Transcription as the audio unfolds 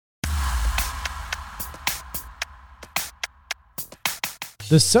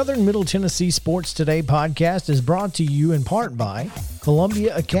The Southern Middle Tennessee Sports Today podcast is brought to you in part by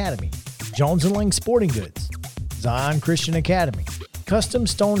Columbia Academy, Jones & Lang Sporting Goods, Zion Christian Academy, Custom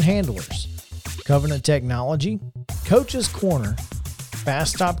Stone Handlers, Covenant Technology, Coach's Corner,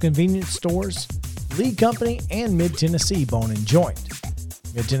 Fast Stop Convenience Stores, Lee Company, and Mid-Tennessee Bone & Joint.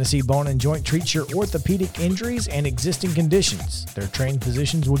 Mid-Tennessee Bone & Joint treats your orthopedic injuries and existing conditions. Their trained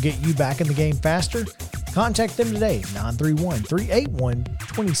physicians will get you back in the game faster. Contact them today,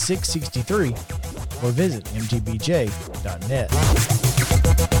 931-381-2663, or visit mtbj.net.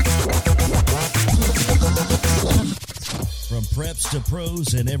 From preps to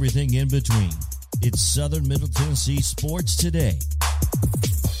pros and everything in between, it's Southern Middle Tennessee Sports Today.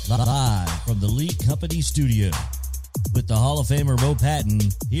 Live from the Lee Company studio. With the Hall of Famer Mo Patton,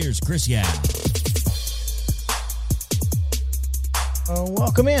 here's Chris Yao.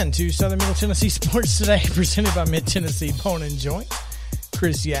 Welcome in to Southern Middle Tennessee Sports Today, presented by Mid-Tennessee Bone & Joint.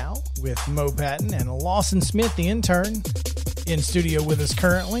 Chris Yao with Mo Patton and Lawson Smith, the intern, in studio with us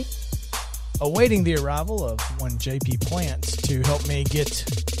currently, awaiting the arrival of one JP Plants to help me get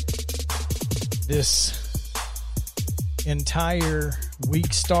this entire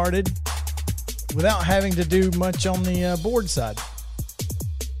week started without having to do much on the board side.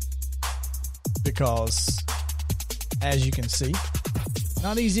 Because, as you can see,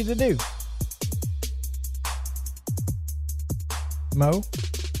 not easy to do. Mo,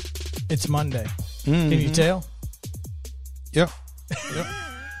 it's Monday. Mm-hmm. Can you tell? Yep.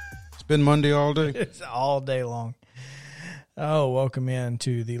 It's been Monday all day. It's all day long. Oh, welcome in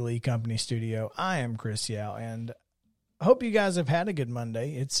to the Lee Company studio. I am Chris Yao, and I hope you guys have had a good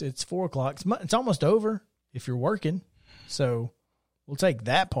Monday. It's 4 o'clock. It's almost over if you're working, so we'll take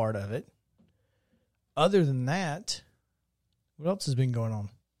that part of it. Other than that, what else has been going on?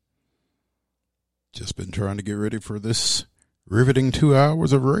 Just been trying to get ready for this riveting 2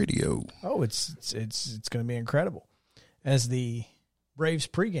 hours of radio. Oh, it's going to be incredible. As the Braves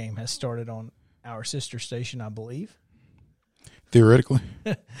pregame has started on our sister station, I believe. Theoretically.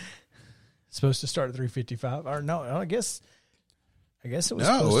 It's supposed to start at 3:55. Or no, I guess it was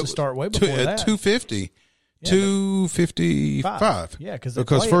supposed to start way before that. At 2:50. Yeah, 2:55. Yeah, because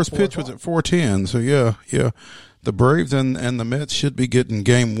first pitch was at 4:10. So yeah. The Braves and the Mets should be getting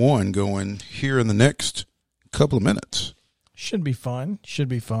game one going here in the next couple of minutes. Should be fun.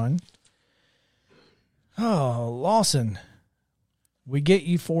 Oh, Lawson, we get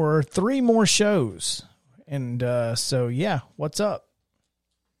you for 3 more shows. And so, yeah, what's up?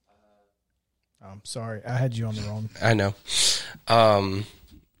 I'm sorry. I had you on the wrong. I know. I'm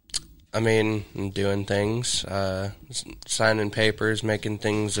doing things, signing papers, making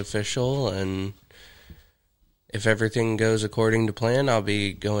things official, and if everything goes according to plan, I'll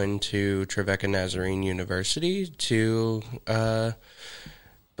be going to Trevecca Nazarene University to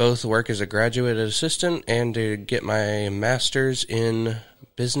both work as a graduate assistant and to get my master's in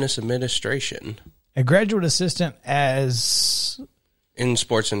business administration. A graduate assistant in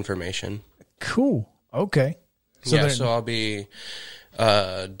sports information. Cool. Okay. So I'll be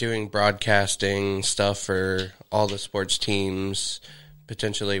doing broadcasting stuff for all the sports teams,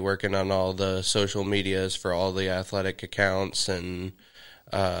 potentially working on all the social medias for all the athletic accounts and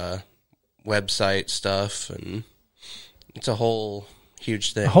website stuff, and it's a whole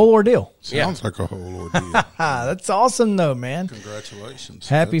huge thing. A whole ordeal. Sounds like a whole ordeal. That's awesome, though, man. Congratulations.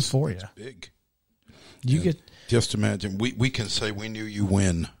 Happy for you. That's big. Just imagine. We can say we knew you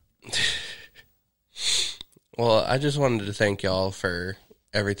win. Well, I just wanted to thank y'all for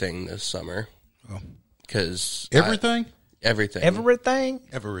everything this summer. Because everything? Everything,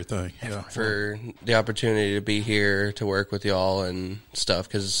 yeah. For the opportunity to be here to work with y'all and stuff,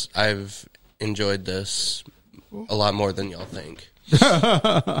 because I've enjoyed this a lot more than y'all think.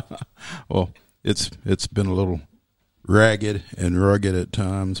 Well, it's been a little ragged and rugged at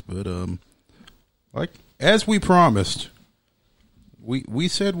times, but like as we promised, we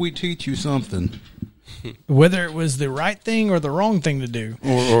said we'd teach you something. Whether it was the right thing or the wrong thing to do,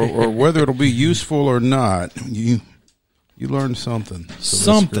 or whether it'll be useful or not, you learned something. So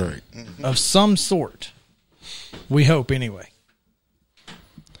something of some sort. We hope, anyway.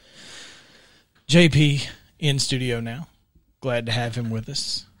 JP in studio now. Glad to have him with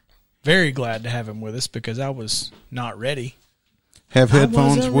us. Very glad to have him with us because I was not ready.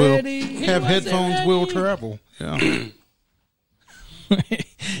 Headphones will travel. Yeah.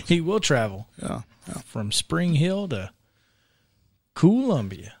 He will travel. Yeah. From Spring Hill to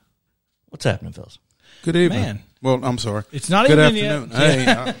Columbia. What's happening, fellas? Good evening. Man. Well, I'm sorry. It's not good evening afternoon.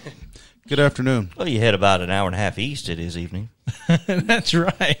 yet. Hey, good afternoon. Well, you head about an hour and a half east. It is evening. That's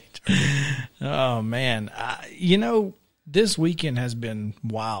right. Oh, man. this weekend has been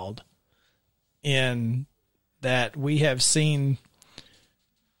wild in that we have seen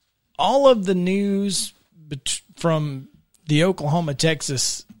all of the news from the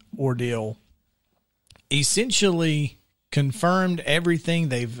Oklahoma-Texas ordeal essentially confirmed everything.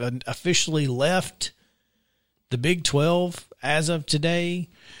 They've officially left the Big 12 as of today.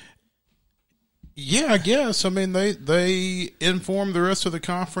 Yeah, I guess. I mean, they informed the rest of the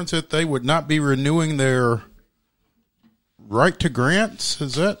conference that they would not be renewing their right to grants.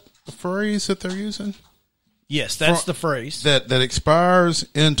 Is that the phrase that they're using? Yes, that's the phrase. That expires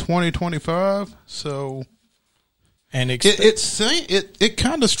in 2025. So, and it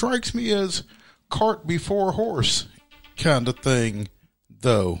kind of strikes me as cart before horse kind of thing,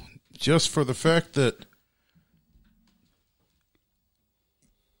 though, just for the fact that,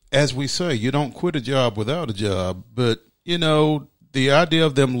 as we say, you don't quit a job without a job. But, you know, the idea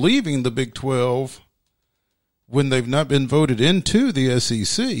of them leaving the Big 12 when they've not been voted into the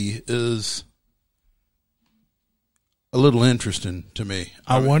SEC is a little interesting to me.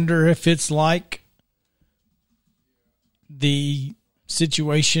 I wonder if it's like the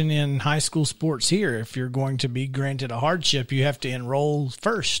situation in high school sports here. If you're going to be granted a hardship, you have to enroll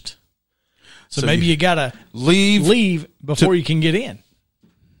first. So maybe you got to leave before you can get in.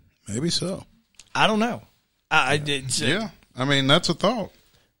 Maybe so. I don't know. Yeah, I mean, that's a thought.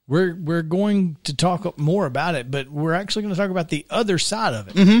 We're going to talk more about it, but we're actually going to talk about the other side of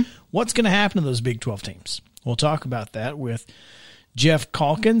it. Mm-hmm. What's going to happen to those Big 12 teams? We'll talk about that with Jeff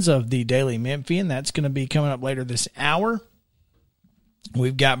Calkins of the Daily Memphian. That's going to be coming up later this hour.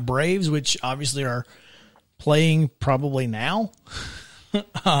 We've got Braves, which obviously are playing probably now.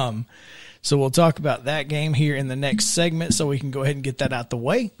 So we'll talk about that game here in the next segment so we can go ahead and get that out the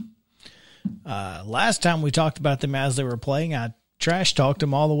way. Last time we talked about them as they were playing, I trash talked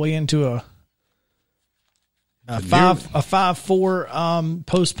them all the way into a 5-4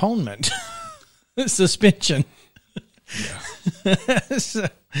 postponement suspension. Yeah.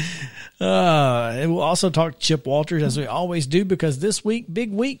 We'll also talk Chip Walters as we always do, because this week,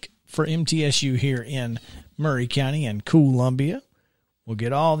 big week for MTSU here in Murray County and Columbia. We'll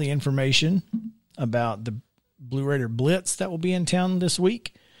get all the information about the Blue Raider Blitz that will be in town this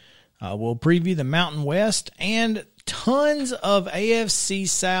week. We'll preview the Mountain West and tons of AFC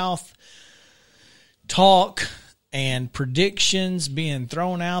South talk and predictions being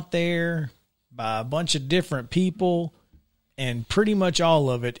thrown out there by a bunch of different people, and pretty much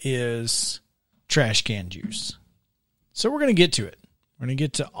all of it is trash can juice. So we're going to get to it. We're going to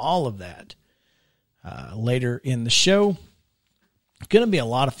get to all of that later in the show. It's going to be a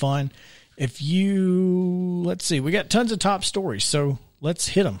lot of fun. Let's see, we got tons of top stories, so let's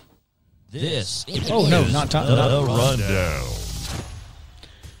hit them. This not top. The rundown.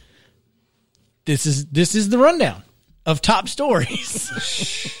 This is the rundown of top stories.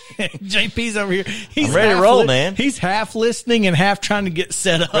 JP's over here. He's I'm ready to roll, man. He's half listening and half trying to get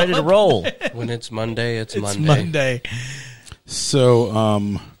set up. Ready to roll. When it's Monday, it's Monday. Monday.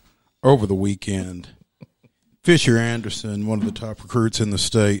 So, over the weekend, Fisher Anderson, one of the top recruits in the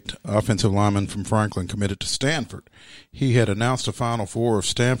state, offensive lineman from Franklin, committed to Stanford. He had announced a Final Four of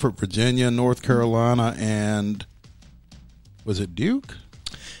Stanford, Virginia, North Carolina, and was it Duke?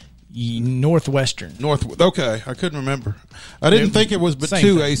 Northwestern. Okay, I couldn't remember. I didn't think it was but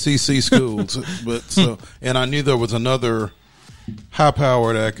two ACC schools, and I knew there was another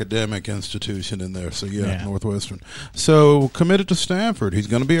high-powered academic institution in there. So yeah, Northwestern. So committed to Stanford. He's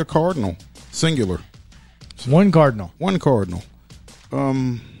going to be a Cardinal, singular. One Cardinal.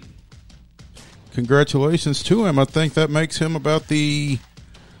 Congratulations to him. I think that makes him about the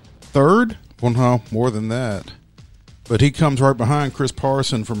third. Well, no, more than that. But he comes right behind Chris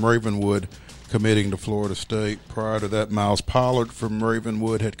Parson from Ravenwood, committing to Florida State. Prior to that, Miles Pollard from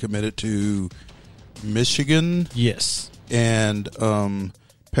Ravenwood had committed to Michigan. Yes. And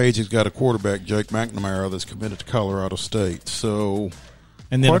Page has got a quarterback, Jake McNamara, that's committed to Colorado State. So,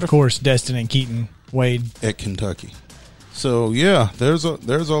 and then, of course, Destin and Keaton Wade at Kentucky. So, yeah, there's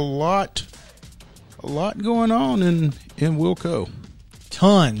a lot going on in Wilco.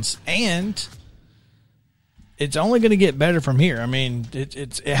 Tons. And it's only going to get better from here. I mean,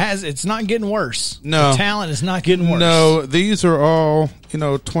 it's not getting worse. No. The talent is not getting worse. No, these are all,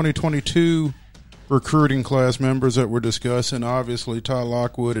 2022 recruiting class members that we're discussing. Obviously, Ty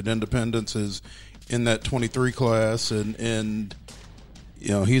Lockwood at Independence is in that 23 class, and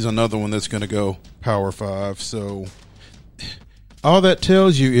he's another one that's going to go Power 5. So all that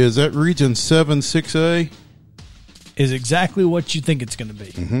tells you is that Region 7 6A is exactly what you think it's going to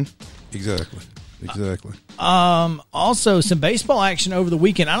be. Mm-hmm. Exactly. exactly. Also, some baseball action over the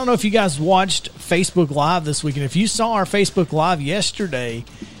weekend. I don't know if you guys watched Facebook Live this weekend. If you saw our Facebook Live yesterday,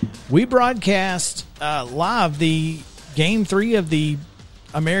 we broadcast live the Game 3 of the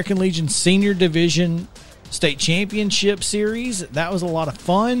American Legion Senior Division State Championship Series. That was a lot of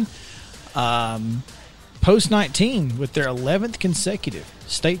fun. Post 19 with their 11th consecutive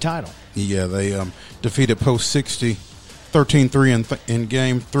state title. Yeah, they defeated Post 60 13-3 in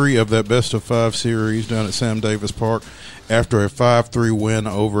Game 3 of that best-of-5 series down at Sam Davis Park after a 5-3 win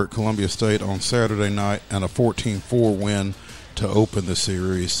over at Columbia State on Saturday night and a 14-4 win to open the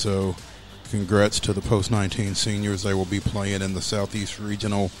series. So congrats to the Post-19 seniors. They will be playing in the Southeast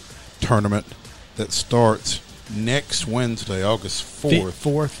Regional Tournament that starts next Wednesday, August 4th.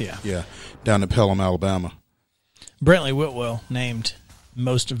 4th, yeah. Yeah, down in Pelham, Alabama. Brentley Whitwell named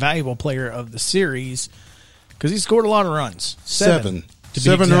most valuable player of the series because he scored a lot of runs. Seven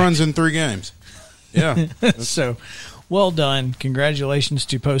runs in 3 games. Yeah. So, well done. Congratulations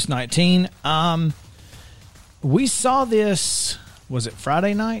to Post 19. We saw this, was it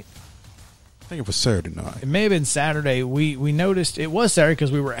Friday night? I think it was Saturday night. It may have been Saturday. We noticed it was Saturday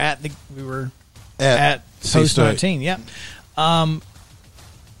because we were at Post 19. Yep.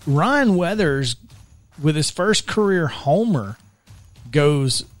 Ryan Weathers, with his first career homer,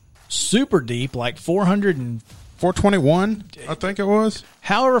 goes super deep, like 421, I think it was.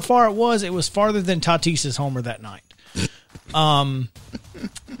 However far it was farther than Tatis's homer that night.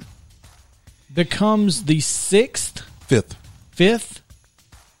 Becomes the fifth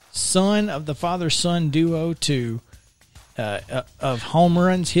son of the father-son duo of home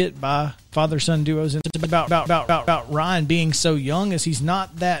runs hit by father-son duos. And it's about Ryan being so young, as he's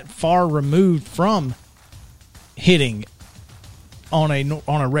not that far removed from hitting on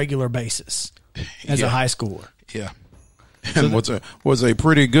a regular basis as a high schooler. Yeah, and was a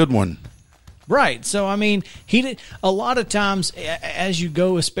pretty good one. Right. So, I mean, he did a lot of times as you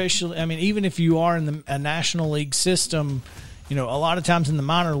go, especially, I mean, even if you are in a National League system, you know, a lot of times in the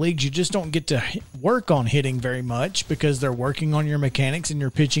minor leagues, you just don't get to work on hitting very much because they're working on your mechanics and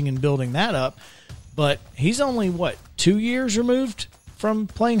your pitching and building that up. But he's only, 2 years removed from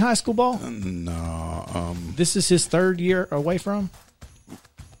playing high school ball? No. This is his 3rd year away from?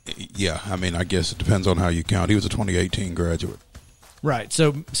 Yeah, I mean, I guess it depends on how you count. He was a 2018 graduate. Right.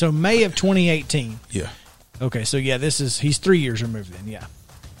 So May of 2018. Yeah. Okay, so yeah, he's 3 years removed then, yeah.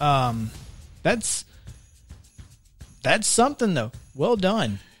 That's something though. Well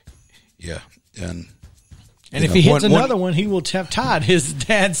done. Yeah. And if he hits another one, he will have tied his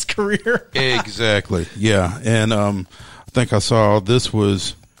dad's career. Exactly. Yeah. And I think I saw this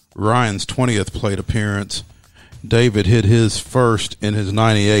was Ryan's 20th plate appearance. David hit his first in his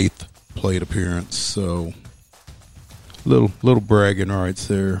 98th plate appearance. So little bragging rights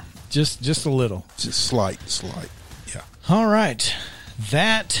there. Just a little. Just slight. Yeah. All right.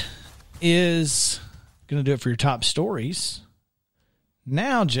 That is going to do it for your top stories.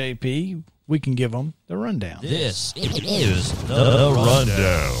 Now, JP, we can give them the rundown. This is the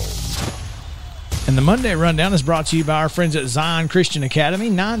rundown. And the Monday Rundown is brought to you by our friends at Zion Christian Academy,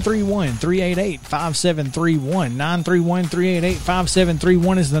 931-388-5731.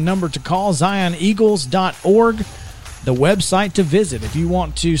 931-388-5731 is the number to call. ZionEagles.org, the website to visit. If you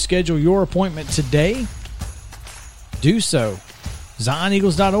want to schedule your appointment today, do so.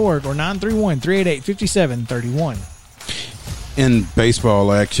 ZionEagles.org or 931-388-5731. In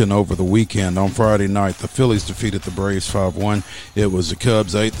baseball action over the weekend, on Friday night, the Phillies defeated the Braves 5-1. It was the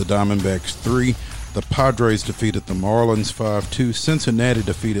Cubs 8, the Diamondbacks 3. The Padres defeated the Marlins 5-2. Cincinnati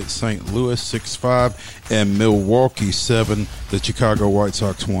defeated St. Louis 6-5. And Milwaukee 7. The Chicago White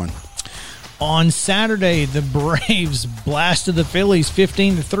Sox won. On Saturday, the Braves blasted the Phillies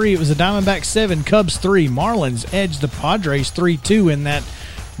 15-3. It was the Diamondbacks 7, Cubs 3. Marlins edged the Padres 3-2 in that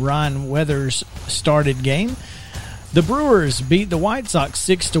Ryan Weathers started game. The Brewers beat the White Sox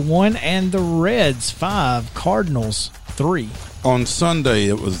 6-1, and the Reds 5, Cardinals 3. On Sunday,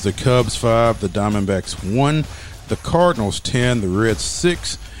 it was the Cubs 5, the Diamondbacks 1, the Cardinals 10, the Reds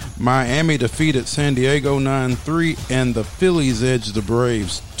 6. Miami defeated San Diego 9-3, and the Phillies edged the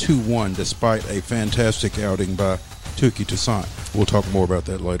Braves 2-1, despite a fantastic outing by Touki Toussaint. We'll talk more about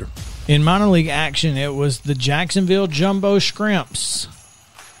that later. In minor league action, it was the Jacksonville Jumbo Shrimps.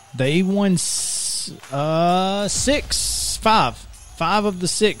 They won 5 of the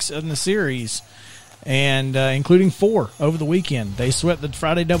 6 in the series, and including 4 over the weekend. They swept the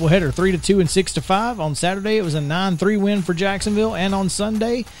Friday doubleheader 3-2 and 6-5. On Saturday, it was a 9-3 win for Jacksonville, and on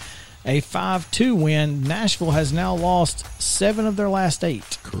Sunday, a 5-2 win. Nashville has now lost 7 of their last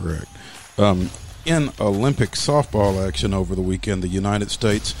 8. Correct. In Olympic softball action over the weekend, the United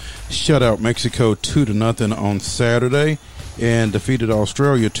States shut out Mexico 2-0 on Saturday and defeated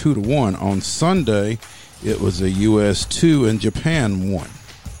Australia 2-1 on Sunday. It was a U.S. 2 and Japan 1.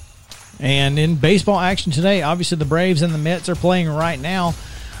 And in baseball action today, obviously the Braves and the Mets are playing right now,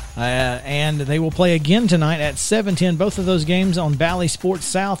 and they will play again tonight at 7:10. Both of those games on Valley Sports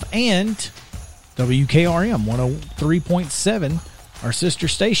South and WKRM 103.7, our sister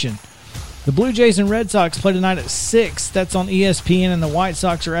station. The Blue Jays and Red Sox play tonight at 6. That's on ESPN, and the White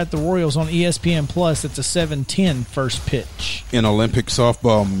Sox are at the Royals on ESPN+. It's a 7:10 first pitch. In Olympic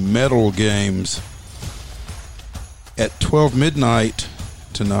softball medal games, at 12 midnight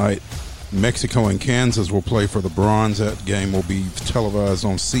tonight, Mexico and Kansas will play for the bronze. That game will be televised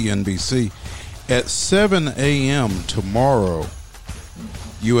on CNBC. At 7 a.m. tomorrow,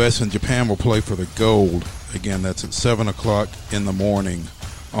 U.S. and Japan will play for the gold. Again, that's at 7 o'clock in the morning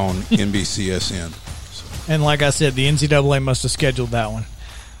on NBCSN. And like I said, the NCAA must have scheduled that one.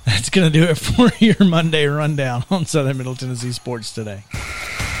 That's going to do it for your Monday rundown on Southern Middle Tennessee Sports Today.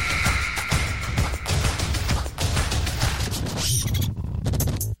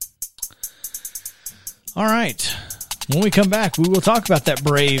 All right. When we come back, we will talk about that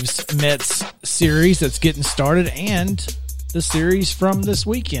Braves-Mets series that's getting started and the series from this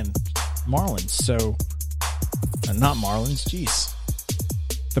weekend, Marlins. So, not Marlins, geez.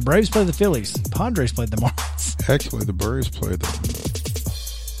 The Braves play the Phillies. Padres played the Marlins. Actually, the Braves played them.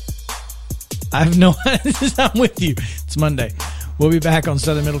 I have no idea. I'm with you. It's Monday. We'll be back on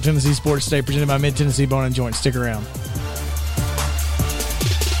Southern Middle Tennessee Sports Today, presented by Mid-Tennessee Bone and Joint. Stick around.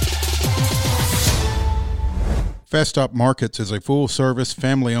 Fast Stop Markets is a full-service,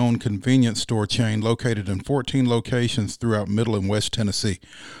 family-owned convenience store chain located in 14 locations throughout Middle and West Tennessee.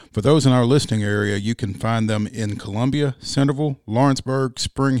 For those in our listening area, you can find them in Columbia, Centerville, Lawrenceburg,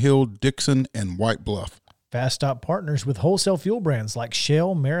 Spring Hill, Dixon, and White Bluff. Fast Stop partners with wholesale fuel brands like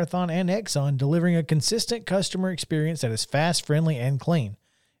Shell, Marathon, and Exxon, delivering a consistent customer experience that is fast, friendly, and clean.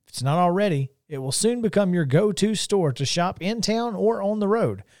 If it's not already, it will soon become your go-to store to shop in town or on the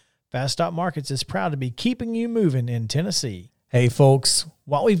road. Fast Stop Markets is proud to be keeping you moving in Tennessee. Hey, folks,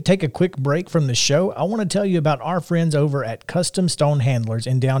 while we take a quick break from the show, I want to tell you about our friends over at Custom Stone Handlers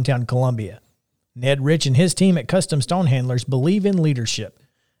in downtown Columbia. Ned Rich and his team at Custom Stone Handlers believe in leadership.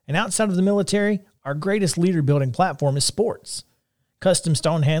 And outside of the military, our greatest leader-building platform is sports. Custom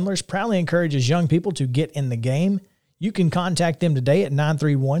Stone Handlers proudly encourages young people to get in the game. You can contact them today at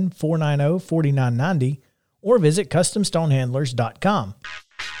 931-490-4990 or visit CustomStonehandlers.com.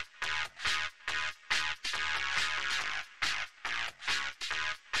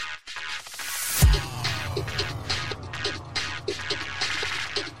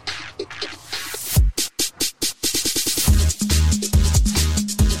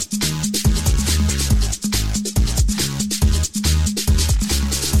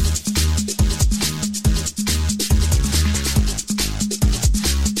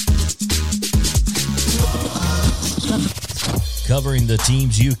 Covering the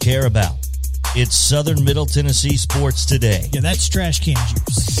teams you care about. It's Southern Middle Tennessee Sports Today. Yeah, that's trash can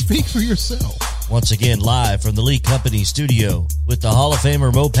juice. Speak for yourself. Once again, live from the Lee Company studio with the Hall of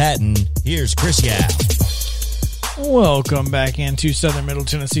Famer Mo Patton, here's Chris Yao. Welcome back into Southern Middle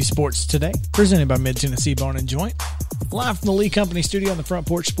Tennessee Sports Today, presented by Mid-Tennessee Bone and Joint. Live from the Lee Company studio on the Front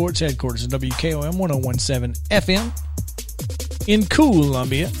Porch Sports headquarters of WKOM 1017 FM in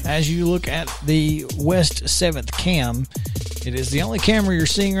Columbia. As you look at the West 7th cam, it is the only camera you're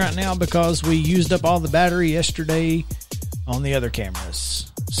seeing right now because we used up all the battery yesterday on the other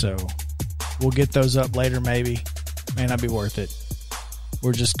cameras. So we'll get those up later maybe. May not be worth it.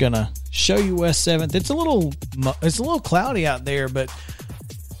 We're just going to show you West 7th. It's a little cloudy out there, but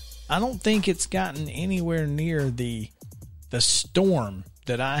I don't think it's gotten anywhere near the storm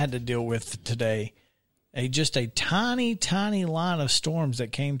that I had to deal with today. Just a tiny, tiny line of storms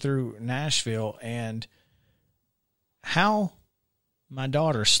that came through Nashville, and how my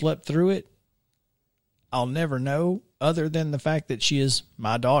daughter slept through it, I'll never know, other than the fact that she is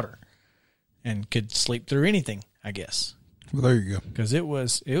my daughter and could sleep through anything, I guess. Well, there you go. Because it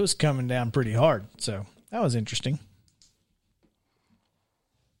was coming down pretty hard, so that was interesting.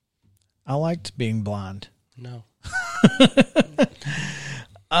 I liked being blind. No.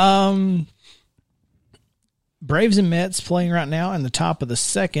 Braves and Mets playing right now in the top of the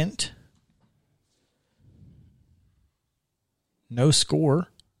second. No score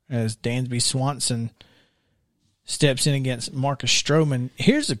as Dansby Swanson steps in against Marcus Stroman.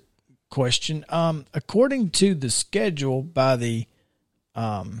 Here's a question. According to the schedule by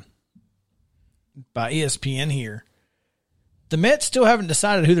ESPN here, The Mets still haven't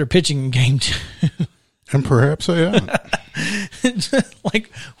decided who they're pitching in game 2. And perhaps they haven't.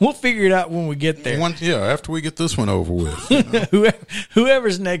 Like, we'll figure it out when we get there. After we get this one over with. You know?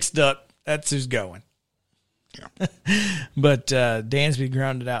 Whoever's next up, that's who's going. Yeah. But Dansby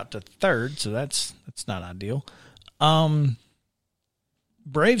grounded out to third, so that's not ideal.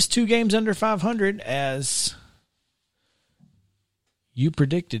 Braves 2 games under 500, as you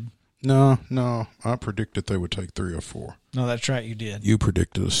predicted. No, I predicted they would take 3 or 4. No, that's right, you did. You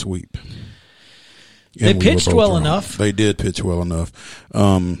predicted a sweep. They And we pitched were both well wrong. enough. They did pitch well enough.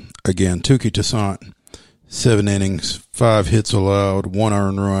 Again, Touki Toussaint, 7 innings, 5 hits allowed, 1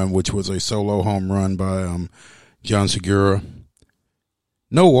 earned run, which was a solo home run by John Segura.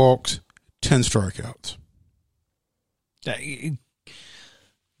 No walks, 10 strikeouts.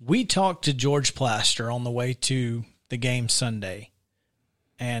 We talked to George Plaster on the way to the game Sunday,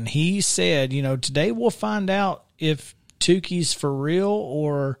 and he said, today we'll find out if Tuki's for real,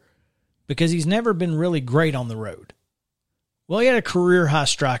 or because he's never been really great on the road. Well, he had a career-high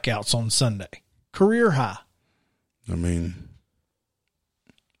strikeouts on Sunday. Career-high. I mean,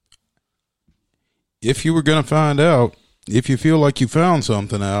 if you were going to find out, if you feel like you found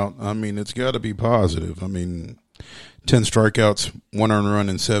something out, I mean, it's got to be positive. I mean, 10 strikeouts, 1 earned run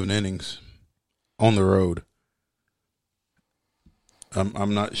in 7 innings on the road.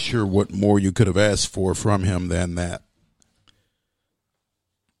 I'm not sure what more you could have asked for from him than that.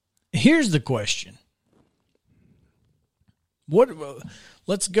 Here's the question.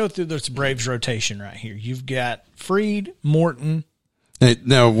 Let's go through this Braves rotation right here. You've got Fried, Morton. Hey,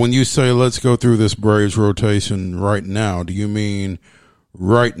 now, when you say let's go through this Braves rotation right now, do you mean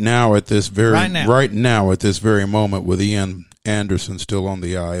right now at this very moment with Ian Anderson still on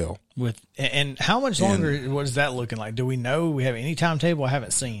the IL? And how much longer was that looking like? Do we know? We have any timetable? I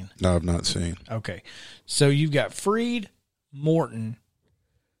haven't seen. No, I've not seen. Okay. So you've got Fried, Morton,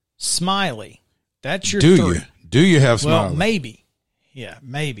 Smiley. That's your three. Do you have Smiley? Well, maybe. Yeah,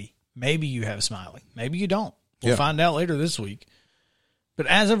 maybe. Maybe you have Smiley. Maybe you don't. We'll find out later this week. But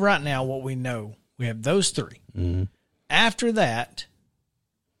as of right now, what we know, we have those 3. Mm-hmm. After that,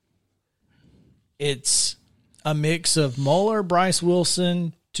 it's a mix of Muller, Bryce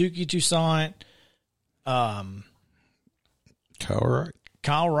Wilson, Touki Toussaint,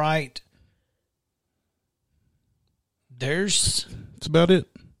 Kyle Wright. That's about it.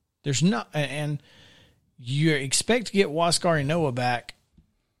 There's not, and you expect to get Huascar Noah back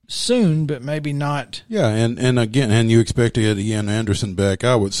soon, but maybe not. Yeah, and again, and you expect to get Ian Anderson back,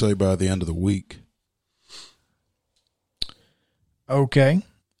 I would say, by the end of the week. Okay.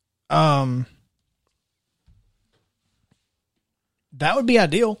 That would be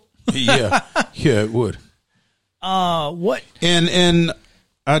ideal. Yeah, it would. What? And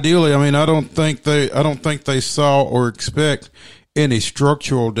ideally, I mean, I don't think they saw or expect any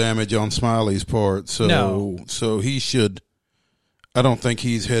structural damage on Smiley's part. So, no. So he should. I don't think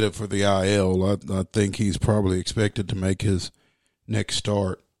he's headed for the IL. I think he's probably expected to make his next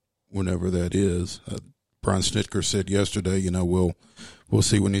start whenever that is. Brian Snitker said yesterday, we'll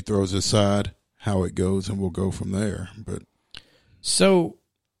see when he throws his side how it goes, and we'll go from there. But so,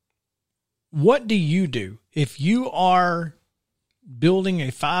 what do you do if you are building a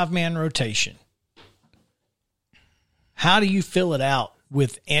 5-man rotation? How do you fill it out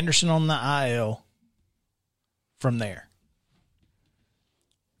with Anderson on the IL from there?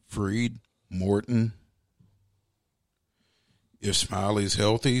 Fried, Morton. If Smiley's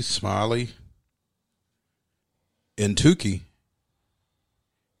healthy, Smiley and Touki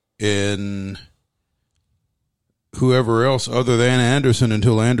and whoever else other than Anderson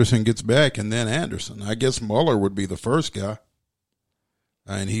until Anderson gets back, and then Anderson. I guess Muller would be the first guy.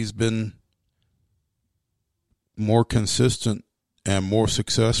 And he's been more consistent and more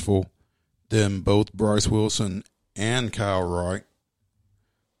successful than both Bryce Wilson and Kyle Wright.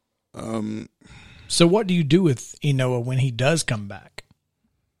 So what do you do with Enoa when he does come back?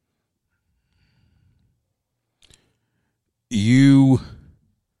 You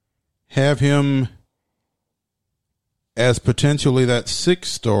have him as potentially that 6th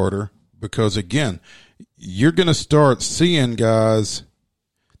starter because, again, you're going to start seeing guys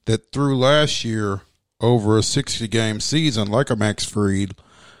that threw last year over a 60-game season, like a Max Fried,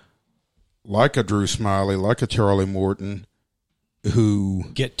 like a Drew Smiley, like a Charlie Morton, who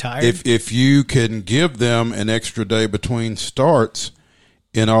get tired. If you can give them an extra day between starts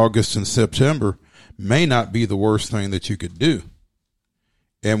in August and September, may not be the worst thing that you could do.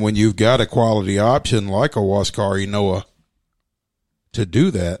 And when you've got a quality option like a Huascar Noah to do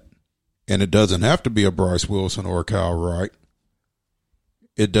that, and it doesn't have to be a Bryce Wilson or a Kyle Wright,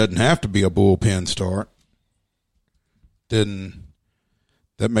 it doesn't have to be a bullpen start, then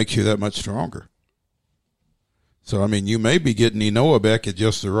that makes you that much stronger. So, I mean, you may be getting Enoa back at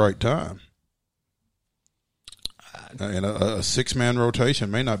just the right time. And a 6-man rotation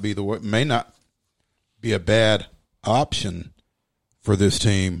may not be a bad option for this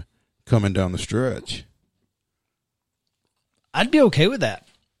team coming down the stretch. I'd be okay with that.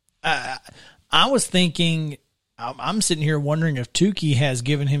 I was thinking, I'm sitting here wondering if Tukey has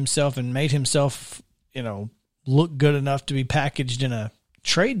given himself and made himself, look good enough to be packaged in a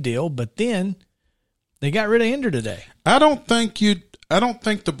trade deal, but then they got rid of Ender today. I don't think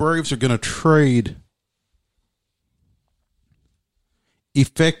the Braves are going to trade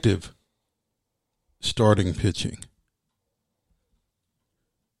effective starting pitching.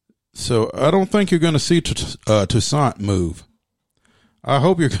 So I don't think you're going to see Toussaint move. I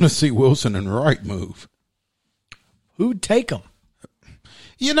hope you're going to see Wilson and Wright move. Who'd take them?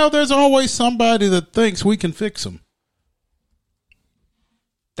 There's always somebody that thinks we can fix them.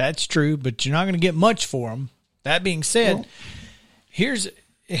 That's true, but you're not going to get much for them. That being said, here's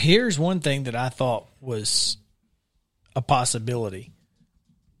one thing that I thought was a possibility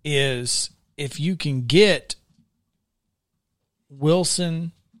is if you can get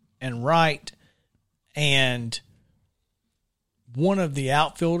Wilson and Wright and one of the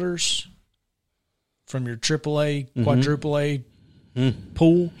outfielders from your AAA, quadruple A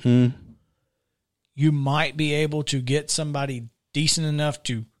pool, you might be able to get somebody decent enough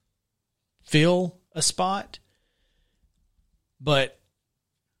to fill a spot. But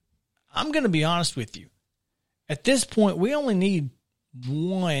I'm going to be honest with you. At this point, we only need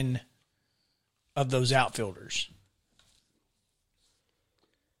one of those outfielders.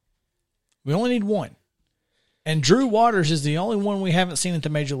 We only need one. And Drew Waters is the only one we haven't seen at the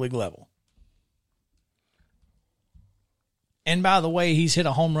major league level. And by the way, he's hit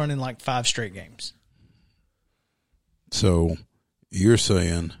a home run in like 5 straight games. So you're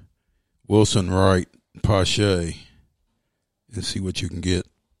saying Wilson, Wright, Pache, and see what you can get.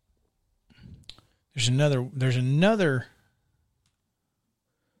 There's another.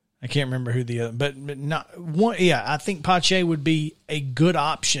 I can't remember who the other, but not one. Yeah, I think Pache would be a good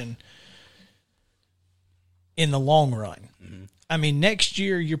option in the long run. Mm-hmm. I mean, next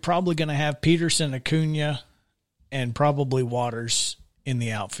year you're probably going to have Peterson, Acuna, and probably Waters in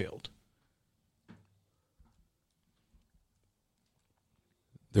the outfield.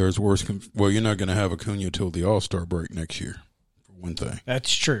 There's worse. Well, you're not going to have Acuna till the All-Star break next year, for one thing.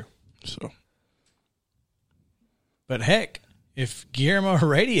 That's true. So, but heck, if Guillermo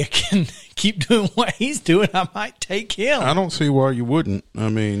Heredia can keep doing what he's doing, I might take him. I don't see why you wouldn't. I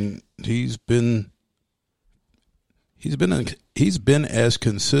mean, he's been as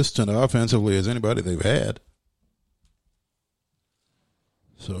consistent offensively as anybody they've had.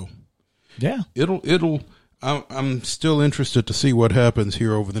 So, yeah, it'll. I'm still interested to see what happens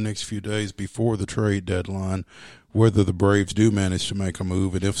here over the next few days before the trade deadline, whether the Braves do manage to make a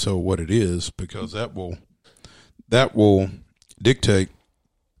move, and if so, what it is, because that will dictate,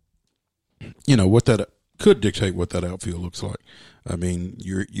 what that could dictate what that outfield looks like. I mean,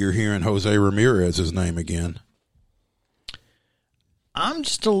 you're hearing Jose Ramirez's name again. I'm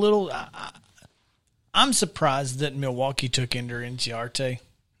just a little. I'm surprised that Milwaukee took Ender Inciarte.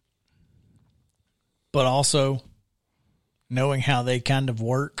 But also, knowing how they kind of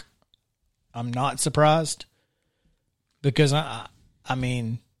work, I'm not surprised. Because, I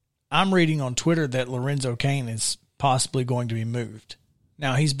mean, I'm reading on Twitter that Lorenzo Cain is possibly going to be moved.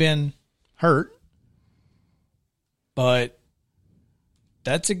 Now, he's been hurt, but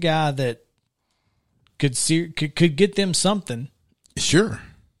that's a guy that could get them something. Sure.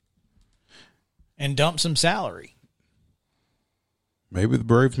 And dump some salary. Maybe the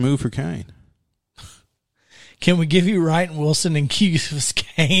Braves move for Cain. Can we give you Wright and Wilson and give us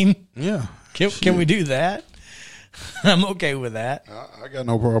Cain? Yeah. Can we do that? I'm okay with that. I got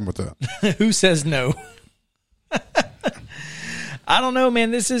no problem with that. Who says no? I don't know,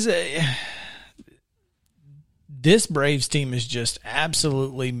 man. This Braves team is just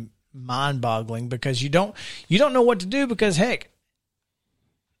absolutely mind-boggling because you don't know what to do because, heck,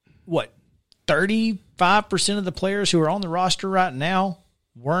 35% of the players who are on the roster right now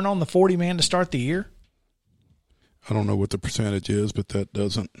weren't on the 40-man to start the year? I don't know what the percentage is, but that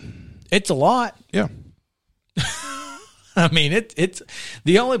doesn't. It's a lot. Yeah. I mean, it's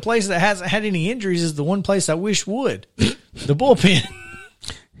the only place that hasn't had any injuries is the one place I wish would. The bullpen.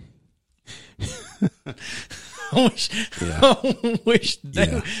 I wish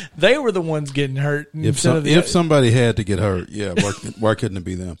they were the ones getting hurt. If somebody had to get hurt, why couldn't it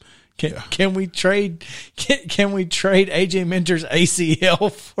be them? Can we trade AJ Minter's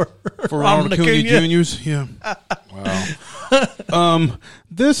ACL for Ronald Acuna Jr.'s? Yeah. Wow.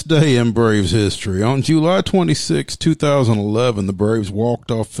 This day in Braves history. On July 26, 2011, the Braves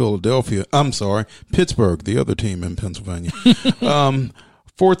walked off Pittsburgh, the other team in Pennsylvania. 4-3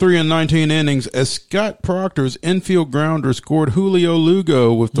 in 19 innings as Scott Proctor's infield grounder scored Julio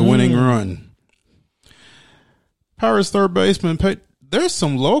Lugo with the winning run. Pirates third baseman, there's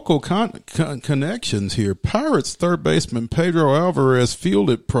some local connections here. Pirates third baseman Pedro Alvarez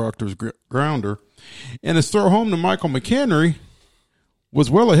fielded Proctor's grounder, and his throw home to Michael McHenry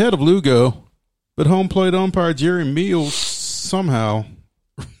was well ahead of Lugo, but home plate umpire Jerry Meals somehow,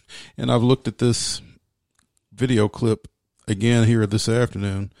 and I've looked at this video clip again here this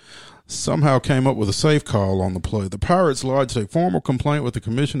afternoon, somehow came up with a safe call on the play. The Pirates lodged a formal complaint with the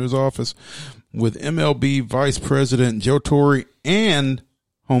commissioner's office with MLB Vice President Joe Torre and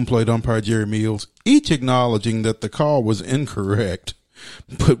home plate umpire Jerry Meals, each acknowledging that the call was incorrect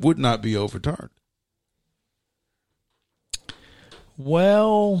but would not be overturned.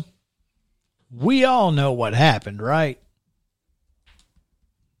 Well, we all know what happened, right?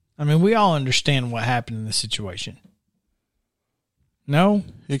 I mean, we all understand what happened in this situation. No?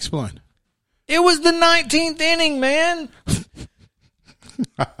 Explain. It was the 19th inning, man.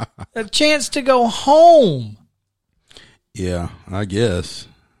 A chance to go home. Yeah, I guess.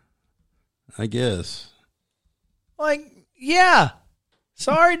 Like, yeah.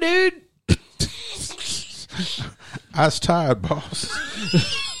 Sorry, dude. I was tired, boss.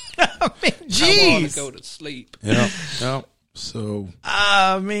 I mean, jeez. I want to go to sleep. Yep. So.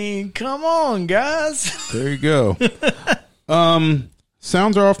 I mean, come on, guys. There you go.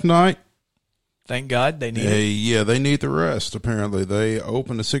 Sounds are off tonight. Thank God they need it. Yeah, they need the rest, apparently. They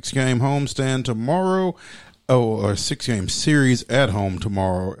open a 6-game homestand tomorrow. Oh, a 6-game series at home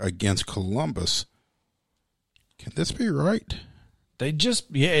tomorrow against Columbus. Can this be right? It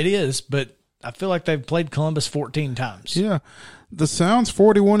is, but I feel like they've played Columbus 14 times. Yeah. The Sounds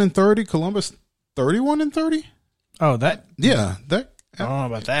 41-30, Columbus 31-30? Oh, that? Yeah, I don't know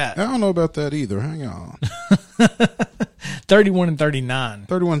about that. I don't know about that either. Hang on. 31-39.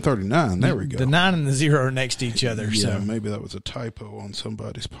 31-39. There we go. The 9 and the 0 are next to each other. Yeah, so maybe that was a typo on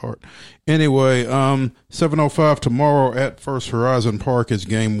somebody's part. Anyway, 7:05 tomorrow at First Horizon Park is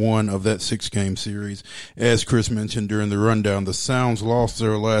game 1 of that 6-game series. As Chris mentioned during the rundown, the Sounds lost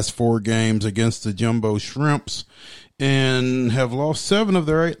their last 4 games against the Jumbo Shrimps and have lost 7 of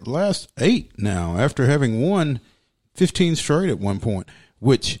their last 8 now after having won 15 straight at one point,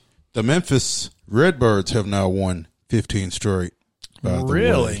 which the Memphis Redbirds have now won 15 straight.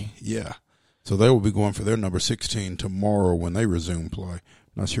 Really? Yeah. So they will be going for their number 16 tomorrow when they resume play.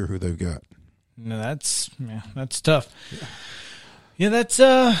 Not sure who they've got. No, that's tough. Yeah, that's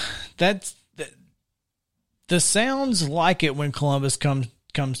the Sounds like it when Columbus comes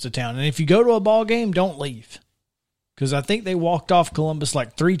to town. And if you go to a ball game, don't leave. Because I think they walked off Columbus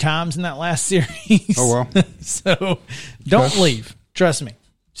like 3 times in that last series. Oh, well. So don't leave. Trust me.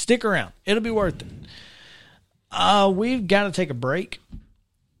 Stick around. It'll be worth it. We've got to take a break.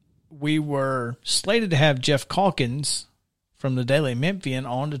 We were slated to have Jeff Calkins from the Daily Memphian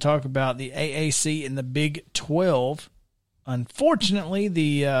on to talk about the AAC and the Big 12. Unfortunately,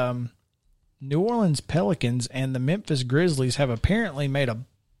 the New Orleans Pelicans and the Memphis Grizzlies have apparently made a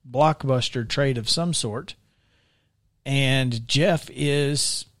blockbuster trade of some sort. And Jeff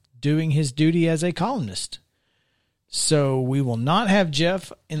is doing his duty as a columnist. So we will not have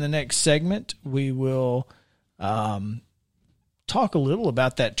Jeff in the next segment. We will talk a little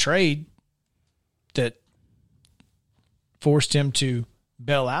about that trade that forced him to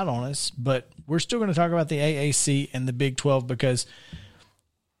bail out on us. But we're still going to talk about the AAC and the Big 12 because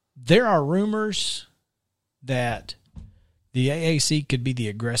there are rumors that the AAC could be the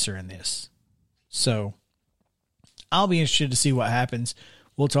aggressor in this. So I'll be interested to see what happens.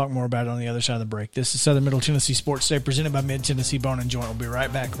 We'll talk more about it on the other side of the break. This is Southern Middle Tennessee Sports Day presented by Mid-Tennessee Bone and Joint. We'll be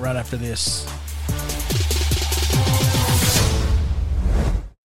right back right after this.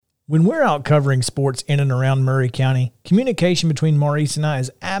 When we're out covering sports in and around Murray County, communication between Maurice and I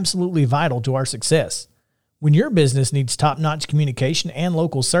is absolutely vital to our success. When your business needs top-notch communication and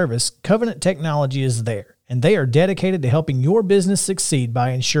local service, Covenant Technology is there, and they are dedicated to helping your business succeed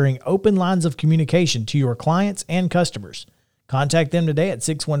by ensuring open lines of communication to your clients and customers. Contact them today at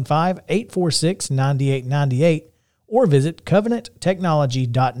 615-846-9898 or visit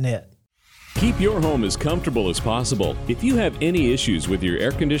covenanttechnology.net. Keep your home as comfortable as possible. If you have any issues with your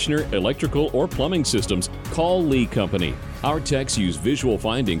air conditioner, electrical, or plumbing systems, call Lee Company. Our techs use visual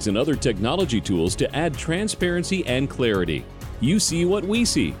findings and other technology tools to add transparency and clarity. You see what we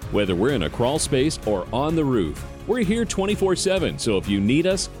see, whether we're in a crawl space or on the roof. We're here 24/7, so if you need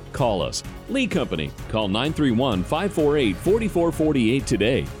us, call us. Lee Company. Call 931-548-4448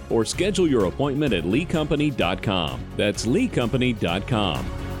 today or schedule your appointment at leecompany.com. That's leecompany.com.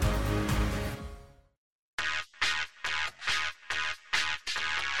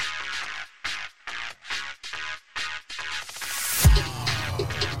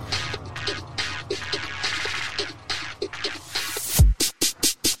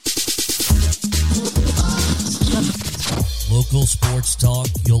 Local sports talk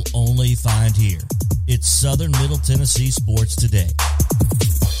you'll only find here. It's Southern Middle Tennessee Sports Today.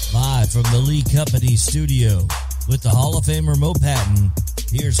 Live from the Lee Company studio with the Hall of Famer Mo Patton,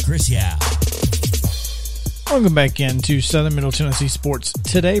 here's Chris Yao. Welcome back into Southern Middle Tennessee Sports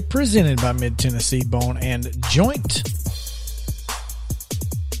Today, presented by Mid-Tennessee Bone and Joint.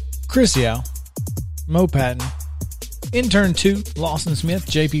 Chris Yao, Mo Patton, intern 2, Lawson Smith,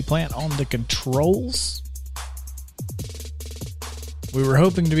 JP Plant on the controls. We were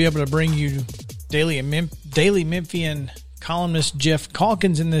hoping to be able to bring you Daily Memphian columnist Jeff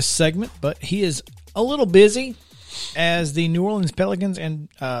Calkins in this segment, but he is a little busy as the New Orleans Pelicans and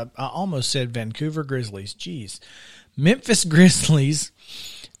I almost said Vancouver Grizzlies. Jeez. Memphis Grizzlies.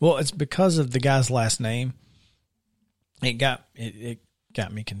 Well, it's because of the guy's last name. It got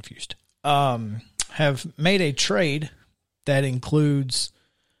me confused. Have made a trade that includes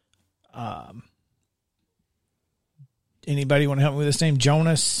anybody want to help me with this name?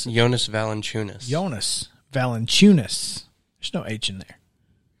 Jonas Valanciunas. Jonas Valanciunas. There's no H in there.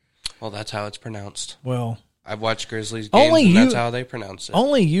 Well, that's how it's pronounced. Well, I've watched Grizzlies games, that's how they pronounce it.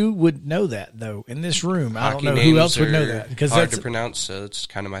 Only you would know that, though, in this room. Hockey I don't know who else would know that. Because hard to pronounce, so it's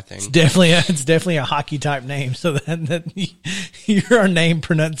kind of my thing. It's definitely a hockey-type name, so that you're our name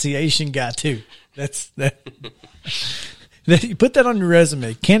pronunciation guy, too. That you put that on your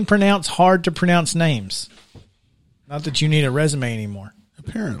resume. Can pronounce hard-to-pronounce names. Not that you need a resume anymore.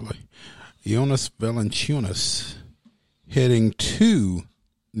 Apparently. Jonas Valanciunas heading to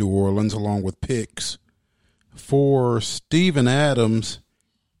New Orleans along with picks for Steven Adams,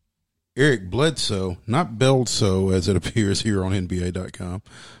 Eric Bledsoe, not Beldsoe as it appears here on NBA.com.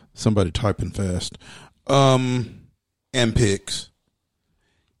 Somebody typing fast. And picks.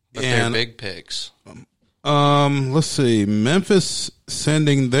 But they're big picks. Let's see. Memphis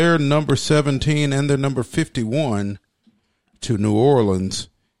sending their number 17 and their number 51 to New Orleans,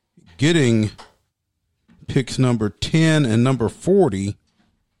 getting picks number 10 and number 40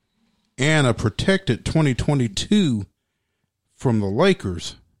 and a protected 2022 from the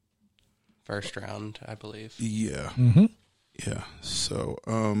Lakers. First round, I believe. Yeah. Mm-hmm. Yeah. So,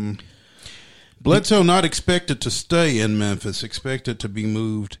 Bledsoe not expected to stay in Memphis, expected to be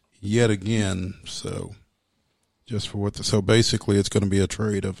moved yet again. So, so basically it's going to be a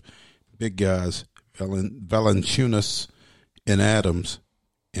trade of big guys, Valanciunas and Adams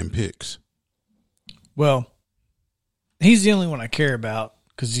and picks. Well, he's the only one I care about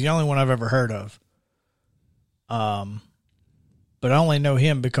because he's the only one I've ever heard of. But I only know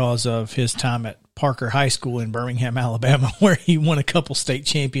him because of his time at Parker High School in Birmingham, Alabama, where he won a couple state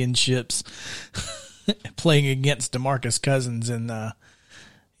championships playing against DeMarcus Cousins. And,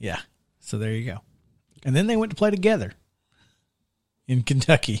 so there you go. And then they went to play together in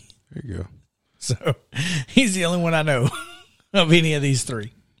Kentucky. There you go. So he's the only one I know of any of these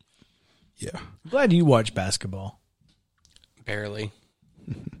three. Yeah. I'm glad you watch basketball. Barely.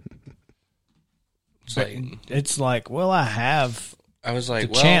 It's like, well, I have the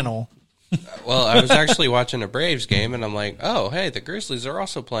channel. Well, I was actually watching a Braves game, and I'm like, oh, hey, the Grizzlies are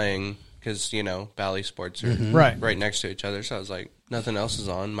also playing because, Bally Sports are right next to each other. So I was like, nothing else is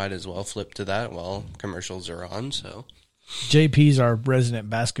on. Might as well flip to that while commercials are on. So JP's our resident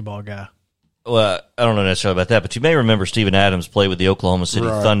basketball guy. Well, I don't know necessarily about that, but you may remember Steven Adams played with the Oklahoma City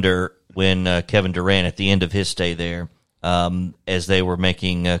Thunder when Kevin Durant, at the end of his stay there, as they were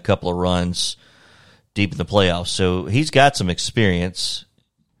making a couple of runs deep in the playoffs. So he's got some experience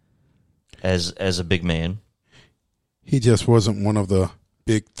as a big man. He just wasn't one of the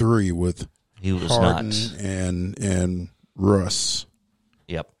big three with he was Harden not. and Russ.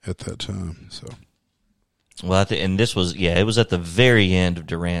 Yep. At that time. So, well, and this was it was at the very end of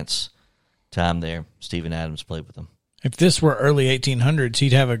Durant's time there. Steven Adams played with him. If this were early 1800s,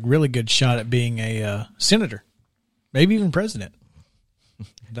 he'd have a really good shot at being a senator, maybe even president.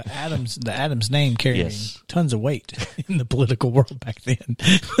 The Adams name carrying tons of weight in the political world back then.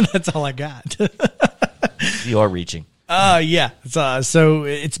 That's all I got. You are reaching. Yeah. So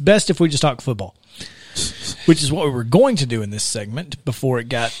it's best if we just talk football, which is what we were going to do in this segment before it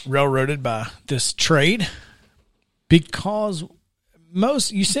got railroaded by this trade. Because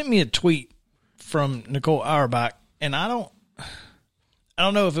you sent me a tweet from Nicole Auerbach, and I don't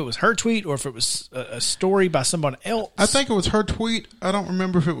know if it was her tweet or if it was a story by someone else. I think it was her tweet. I don't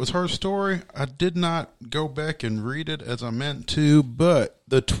remember if it was her story. I did not go back and read it as I meant to, but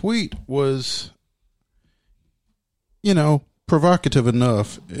the tweet was, provocative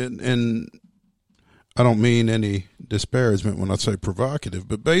enough. And I don't mean any disparagement when I say provocative,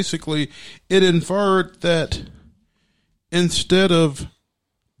 but basically it inferred that instead of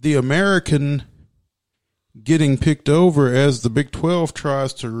the American getting picked over as the Big 12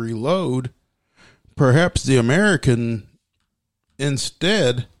 tries to reload, perhaps the American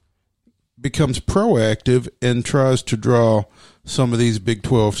instead becomes proactive and tries to draw some of these Big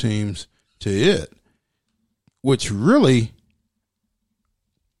 12 teams to it, which really,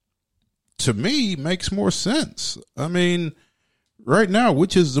 to me, makes more sense. I mean, right now,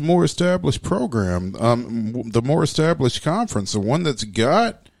 which is the more established program, the more established conference, the one that's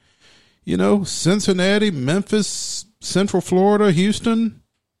got, Cincinnati, Memphis, Central Florida, Houston,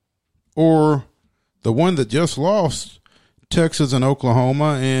 or the one that just lost, Texas and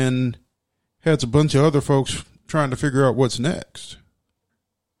Oklahoma, and has a bunch of other folks trying to figure out what's next?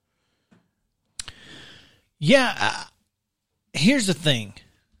 Yeah, here's the thing,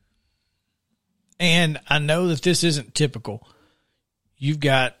 and I know that this isn't typical. You've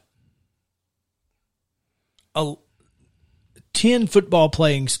got 10 football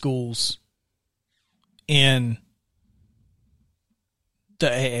playing schools in the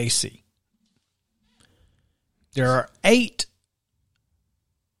AAC. There are 8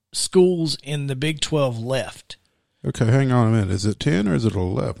 schools in the Big 12 left. Okay, hang on a minute. Is it 10 or is it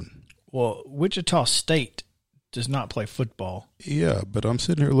 11? Well, Wichita State does not play football. Yeah, but I'm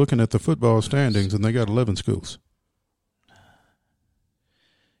sitting here looking at the football standings, and they got 11 schools.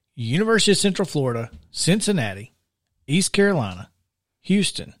 University of Central Florida, Cincinnati, East Carolina,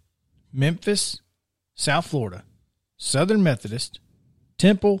 Houston, Memphis, South Florida, Southern Methodist,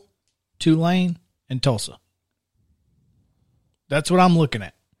 Temple, Tulane, and Tulsa. That's what I'm looking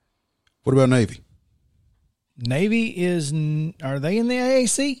at. What about Navy? Navy are they in the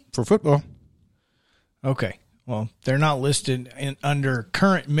AAC? For football. Okay. Well, they're not listed under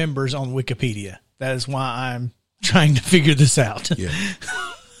current members on Wikipedia. That is why I'm trying to figure this out. Yeah.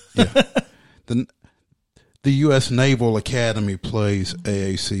 Yeah. The U.S. Naval Academy plays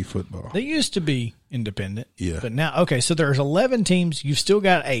AAC football. They used to be independent. Yeah. But now, okay, so there's 11 teams. You've still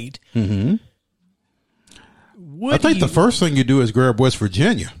got 8. Mm-hmm. I think the first thing you do is grab West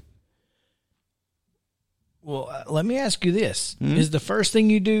Virginia. Well, let me ask you this. Mm-hmm. Is the first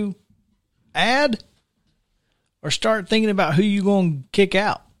thing you do add or start thinking about who you're going to kick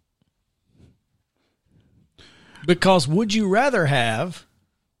out? Because would you rather have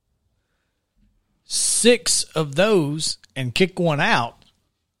 6 of those and kick one out,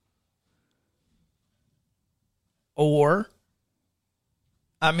 or,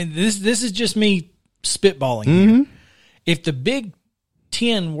 I mean, this is just me spitballing here. If the Big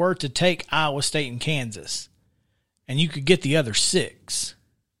 10 were to take Iowa State and Kansas, and you could get the other 6,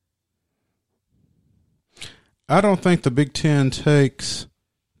 I don't think the Big 10 takes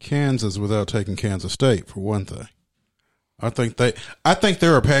Kansas without taking Kansas State, for one thing. I think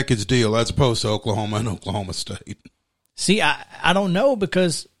they're a package deal as opposed to Oklahoma and Oklahoma State. See, I don't know,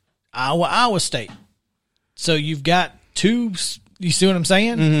 because Iowa State. So you've got 2. You see what I'm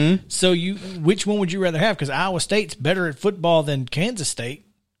saying? Mm-hmm. So which one would you rather have? Because Iowa State's better at football than Kansas State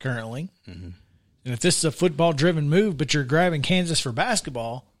currently. Mm-hmm. And if this is a football-driven move, but you're grabbing Kansas for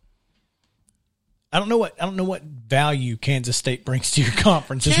basketball, I don't know what value Kansas State brings to your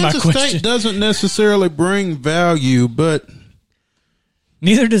conference. Is my question. Kansas State doesn't necessarily bring value, but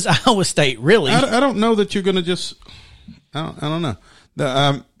neither does Iowa State, really. I don't know that you're going to just. I don't know.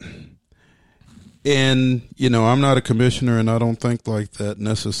 And I'm not a commissioner, and I don't think like that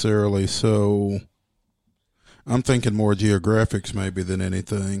necessarily. So I'm thinking more geographics maybe than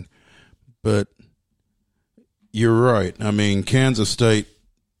anything. But you're right. I mean, Kansas State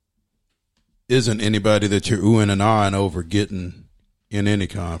isn't anybody that you're oohing and ahhing over getting in any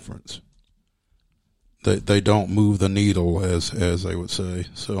conference. They don't move the needle, as they would say.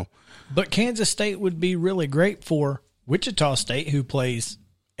 So, but Kansas State would be really great for Wichita State, who plays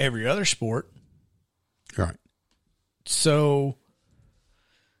every other sport. Right. So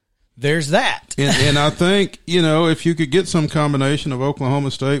there's that. And I think, if you could get some combination of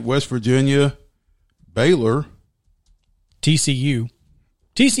Oklahoma State, West Virginia, Baylor, TCU.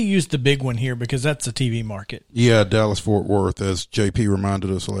 TCU's the big one here because that's the TV market. Yeah, Dallas-Fort Worth, as JP reminded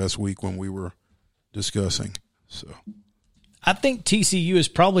us last week when we were discussing. So, I think TCU is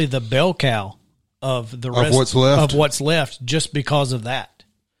probably the bell cow of the rest of what's left, just because of that.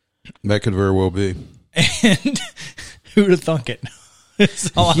 That could very well be. And who'd have thunk it?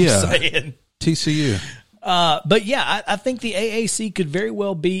 That's all I'm saying. TCU. But yeah, I think the AAC could very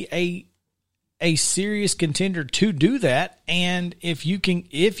well be a serious contender to do that. And if you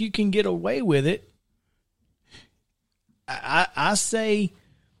can get away with it, I say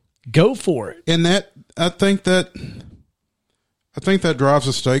go for it. And I think that drives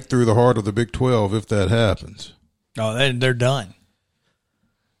a stake through the heart of the Big 12 if that happens. Oh, they're done.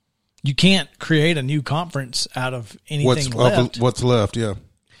 You can't create a new conference out of anything left. What's left, yeah.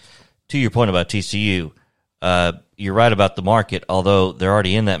 To your point about TCU, you're right about the market, although they're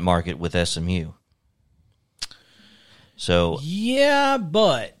already in that market with SMU. So yeah,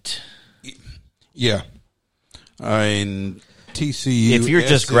 but yeah, I mean TCU. If you're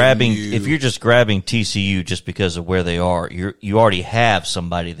just grabbing TCU just because of where they are, you already have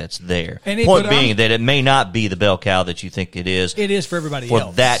somebody that's there. Point being that it may not be the bell cow that you think it is. It is for everybody else.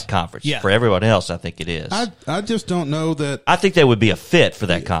 For that conference. Yeah. For everyone else, I think it is. I just don't know that. I think they would be a fit for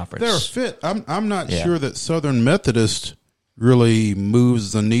that conference. They're a fit. I'm not sure that Southern Methodist really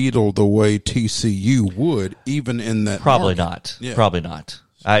moves the needle the way TCU would, even in that Probably market. Not. Yeah. Probably not.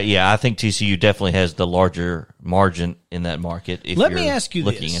 I think TCU definitely has the larger margin in that market. Let me ask you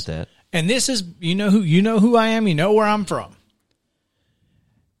looking this. At that. And this is, you know who I am, you know where I'm from.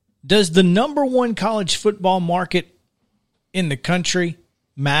 Does the number one college football market in the country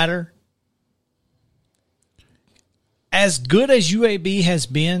matter? As good as UAB has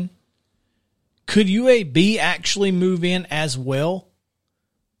been, could UAB actually move in as well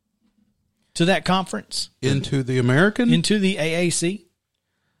to that conference? Into the American? Into the AAC?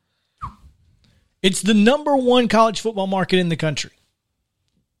 It's the number one college football market in the country.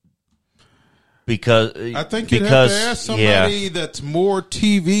 Because I think you'd have to ask somebody that's more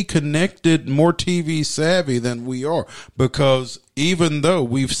TV connected, more TV savvy than we are. Because even though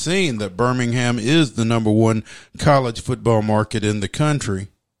we've seen that Birmingham is the number one college football market in the country,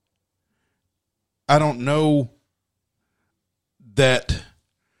 I don't know that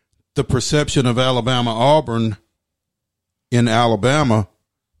the perception of Alabama-Auburn in Alabama,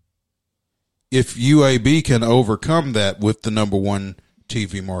 if UAB can overcome that with the number one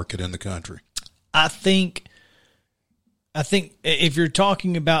TV market in the country. I think if you're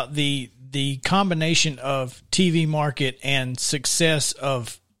talking about the combination of TV market and success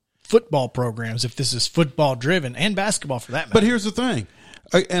of football programs, if this is football driven and basketball for that matter. But here's the thing.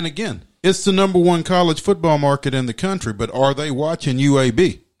 And again, it's the number one college football market in the country, but are they watching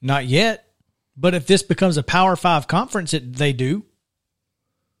UAB? Not yet. But if this becomes a Power 5 conference, they do.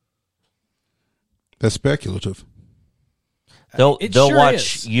 That's speculative. They'll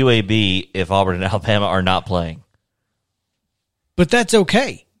watch UAB if Auburn and Alabama are not playing. But that's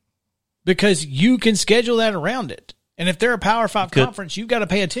okay because you can schedule that around it. And if they're a Power 5 conference, you've got to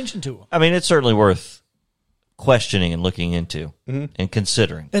pay attention to them. I mean, it's certainly worth questioning and looking into and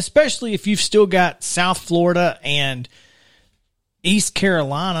considering. Especially if you've still got South Florida and East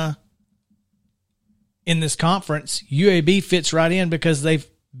Carolina in this conference. UAB fits right in because they've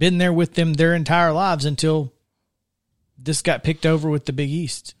been there with them their entire lives until this got picked over with the Big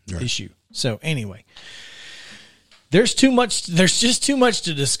East issue. So anyway, there's just too much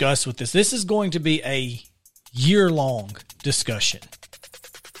to discuss with this. This is going to be a year-long discussion.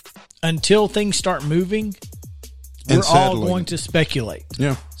 Until things start moving, we're all going to speculate.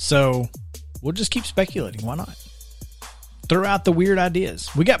 Yeah. So we'll just keep speculating. Why not? Throw out the weird ideas.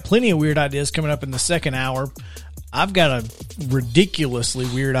 We got plenty of weird ideas coming up in the second hour. I've got a ridiculously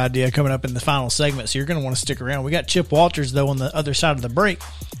weird idea coming up in the final segment, so you're going to want to stick around. We got Chip Walters, though, on the other side of the break.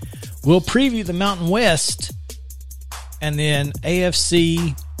 We'll preview the Mountain West and then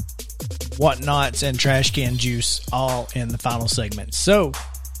AFC whatnots and trash can juice all in the final segment. So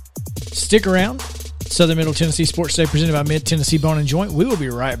stick around. Southern Middle Tennessee Sports Day presented by Mid-Tennessee Bone & Joint. We will be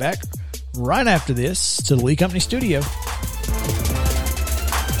right back right after this to the Lee Company Studio.